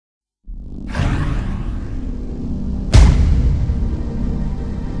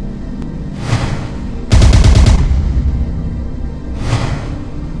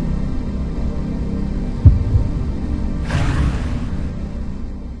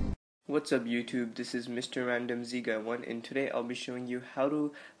What's up YouTube, this is Mr. Random Z Guy 1 and today I'll be showing you how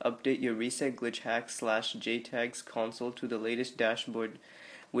to update your reset glitch hack / JTAG's console to the latest dashboard,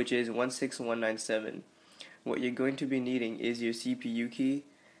 which is 16197. What you're going to be needing is your CPU key,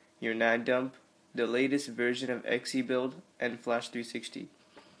 your NAND dump, the latest version of XeBuild, and Flash 360.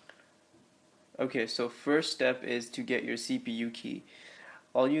 Okay, so first step is to get your CPU key.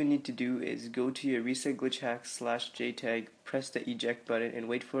 All you need to do is go to your reset glitch hack / JTAG, press the eject button, and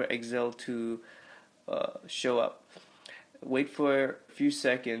wait for Excel to show up. Wait for a few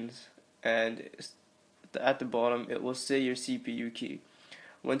seconds, and at the bottom it will say your CPU key.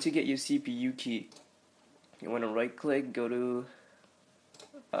 Once you get your CPU key, you want to right click, go to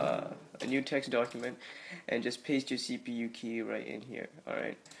a new text document, and just paste your CPU key right in here.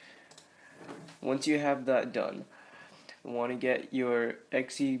 Alright. Once you have that done, want to get your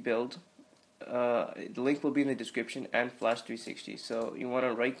XeBuild, the link will be in the description, and Flash 360. So you want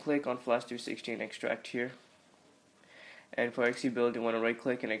to right click on Flash 360 and extract here, and for XeBuild you want to right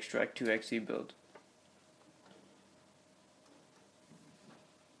click and extract to XeBuild.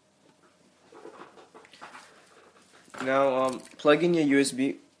 Now plug in your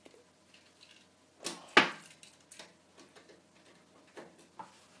USB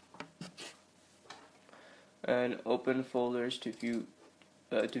and open folders to view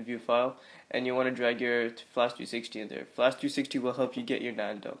file, and you want to drag your Flash 360 in there. Flash 360 will help you get your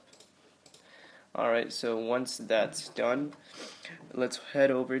NAND dump. Alright, so once that's done, let's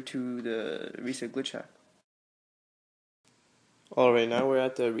head over to the reset glitch hack. Alright, now we're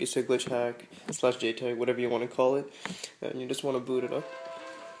at the reset glitch hack / JTAG, whatever you want to call it, and you just want to boot it up.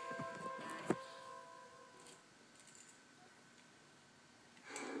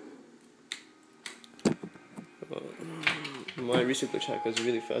 My reset glitch hack has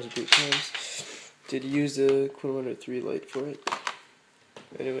really fast boot times. Did use a Core Runner 3 Lite for it.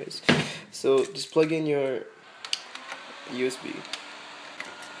 Anyways, so just plug in your USB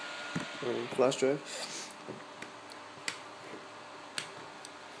flash drive,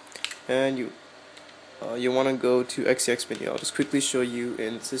 and you want to go to XeX menu. I'll just quickly show you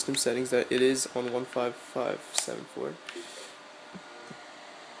in system settings that it is on 15574.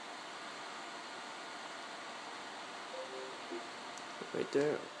 Right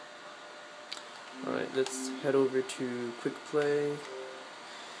there. Alright, let's head over to quick play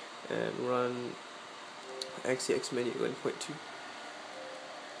and run XeX menu 1.2.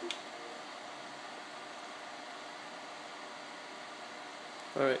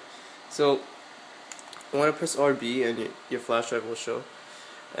 Alright, so I want to press RB and your flash drive will show,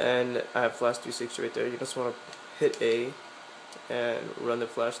 and I have Flash 360 right there. You just want to hit A and run the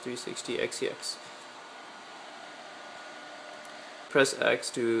Flash 360 XeX. Press X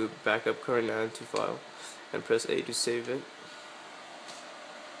to back up current NAND to file, and press A to save it.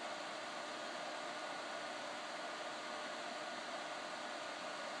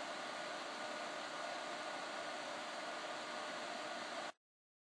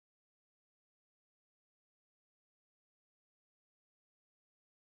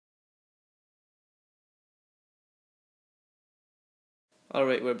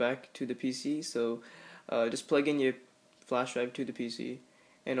 Alright, we're back to the PC, so just plug in your flash drive to the PC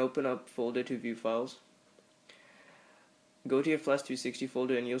and open up folder to view files. Go to your Flash 360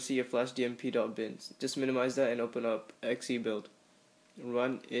 folder and you'll see your flash dmp.bin. Just minimize that and open up XeBuild.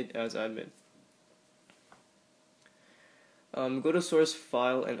 Run it as admin. Go to source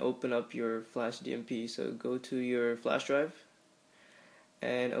file and open up your flash dmp. So go to your flash drive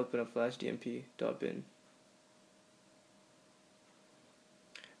and open up flash dmp.bin.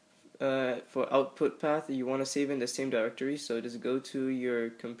 For output path, you want to save in the same directory, so just go to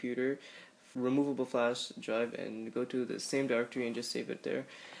your computer, removable flash drive, and go to the same directory and just save it there.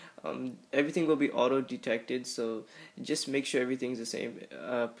 Everything will be auto detected, so just make sure everything's the same.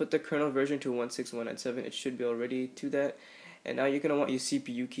 Put the kernel version to 16197, it should be already to that. And now you're going to want your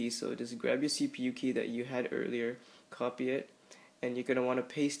CPU key, so just grab your CPU key that you had earlier, copy it, and you're going to want to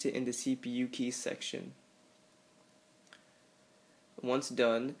paste it in the CPU key section. Once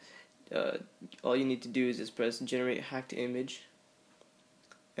done, all you need to do is just press generate hacked image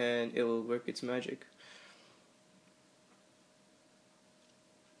and it will work its magic.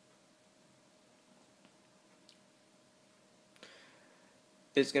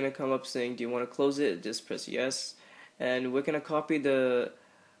 It's going to come up saying, do you want to close it? Just press yes, and we're going to copy the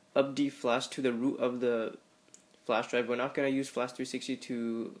upd flash to the root of the flash drive. We're not going to use Flash 360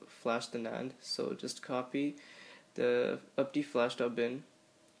 to flash the NAND, so just copy the upd flash.bin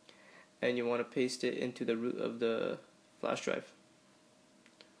and you want to paste it into the root of the flash drive.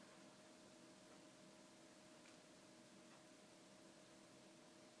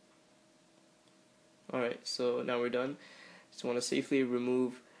 Alright, so now we're done. Just want to safely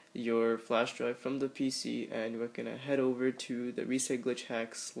remove your flash drive from the PC, and we're gonna head over to the reset glitch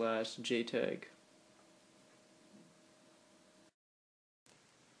hack / JTAG.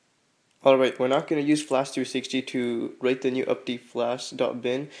 Alright, we're not going to use Flash 360 to write the new update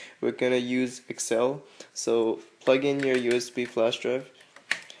flash.bin. We're going to use Excel. So plug in your USB flash drive,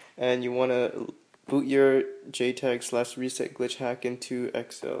 and you want to boot your JTAG / reset glitch hack into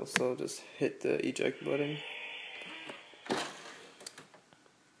Excel. So just hit the eject button.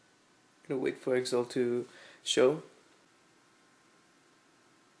 Gonna wait for Excel to show.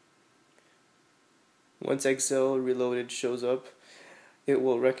 Once Excel reloaded shows up, it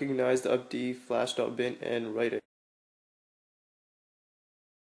will recognize the update flash.bin and write it.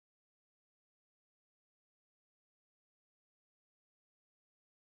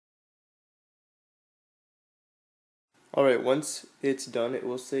 Alright, once it's done, it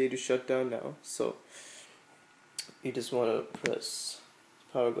will say to shut down now. So you just want to press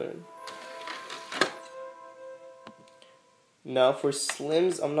power button. Now for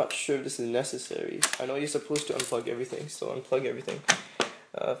slims, I'm not sure if this is necessary. I know you're supposed to unplug everything, so unplug everything.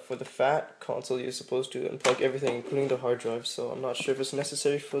 For the fat console, you're supposed to unplug everything, including the hard drive, so I'm not sure if it's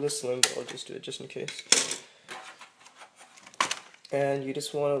necessary for the slim, but I'll just do it just in case. And you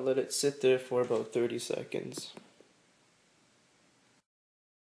just want to let it sit there for about 30 seconds.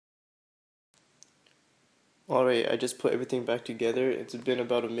 Alright, I just put everything back together. It's been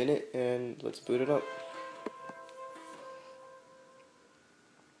about a minute, and let's boot it up.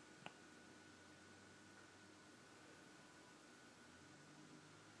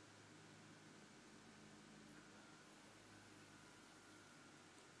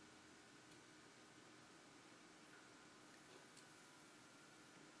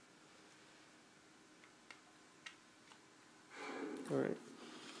 Alright.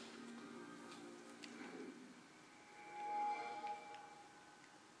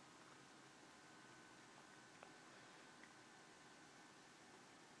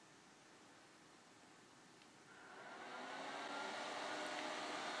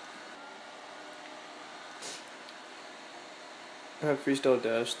 I have Freestyle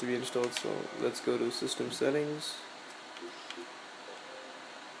Dash 3 installed, so let's go to System Settings.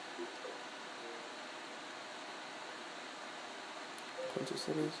 Console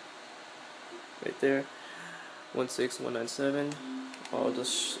Settings. Right there. 16197. I'll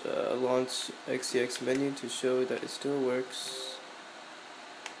just launch XeX menu to show that it still works.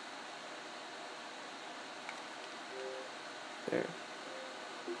 There.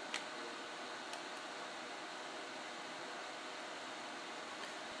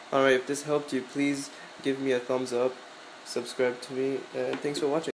 Alright, if this helped you, please give me a thumbs up, subscribe to me, and thanks for watching.